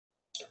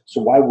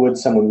So why would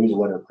someone use a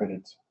letter of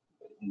credit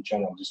in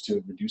general, just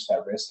to reduce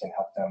that risk and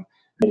help them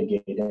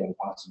mitigate any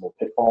possible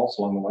pitfalls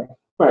along the way?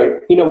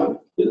 Right. You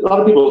know, a lot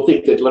of people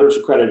think that letters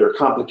of credit are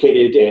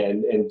complicated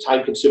and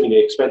time-consuming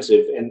and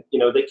expensive, and you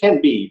know they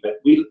can be, but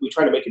we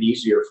try to make it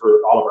easier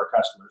for all of our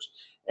customers.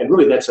 And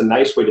really, that's a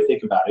nice way to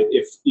think about it.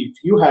 If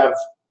you have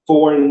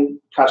foreign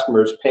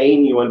customers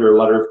paying you under a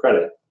letter of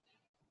credit,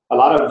 a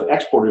lot of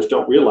exporters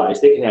don't realize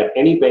they can have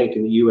any bank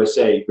in the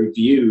USA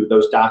review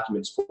those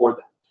documents for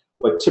them.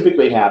 What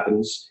typically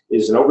happens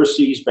is an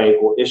overseas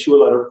bank will issue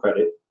a letter of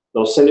credit.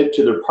 They'll send it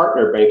to their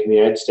partner bank in the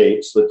United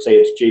States. Let's say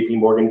it's JP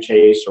Morgan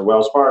Chase or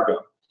Wells Fargo.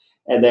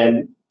 And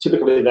then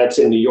typically that's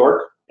in New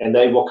York. And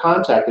they will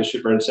contact the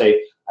shipper and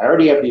say, I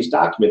already have these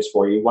documents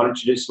for you. Why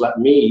don't you just let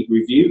me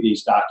review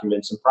these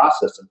documents and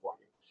process them for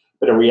you?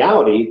 But in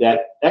reality,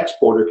 that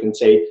exporter can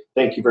say,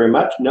 thank you very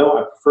much. No,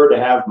 I prefer to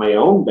have my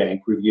own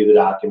bank review the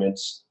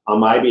documents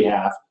on my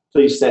behalf.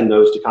 Please send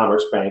those to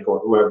Commerce Bank or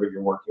whoever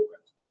you're working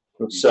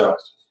with. So.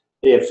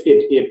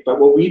 But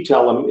what we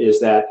tell them is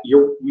that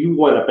you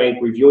want a bank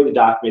reviewing the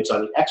documents on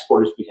the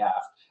exporter's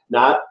behalf,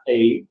 not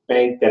a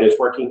bank that is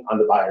working on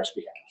the buyer's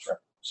behalf. Sure.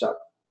 So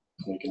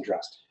we can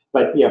trust.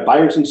 But yeah,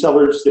 buyers and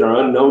sellers that are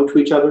unknown to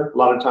each other, a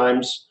lot of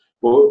times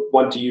will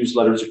want to use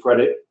letters of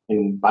credit,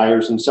 and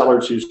buyers and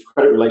sellers whose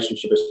credit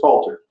relationship is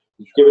faltered.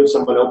 You've given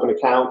someone an open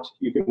account,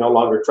 you can no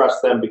longer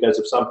trust them because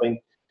of something.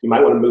 You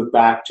might want to move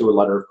back to a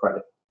letter of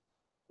credit.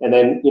 And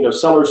then, you know,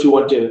 sellers who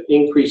want to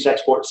increase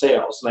export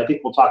sales, and I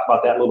think we'll talk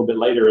about that a little bit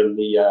later in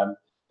the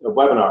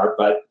webinar,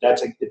 but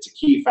it's a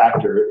key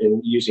factor in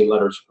using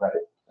letters of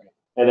credit.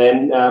 And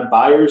then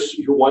buyers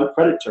who want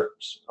credit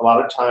terms. A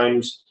lot of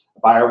times a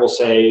buyer will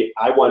say,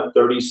 I want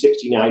 30,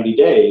 60, 90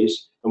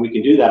 days, and we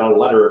can do that on a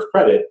letter of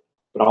credit,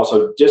 but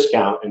also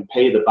discount and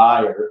pay the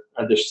buyer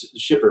or the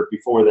shipper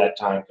before that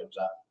time comes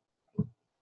up.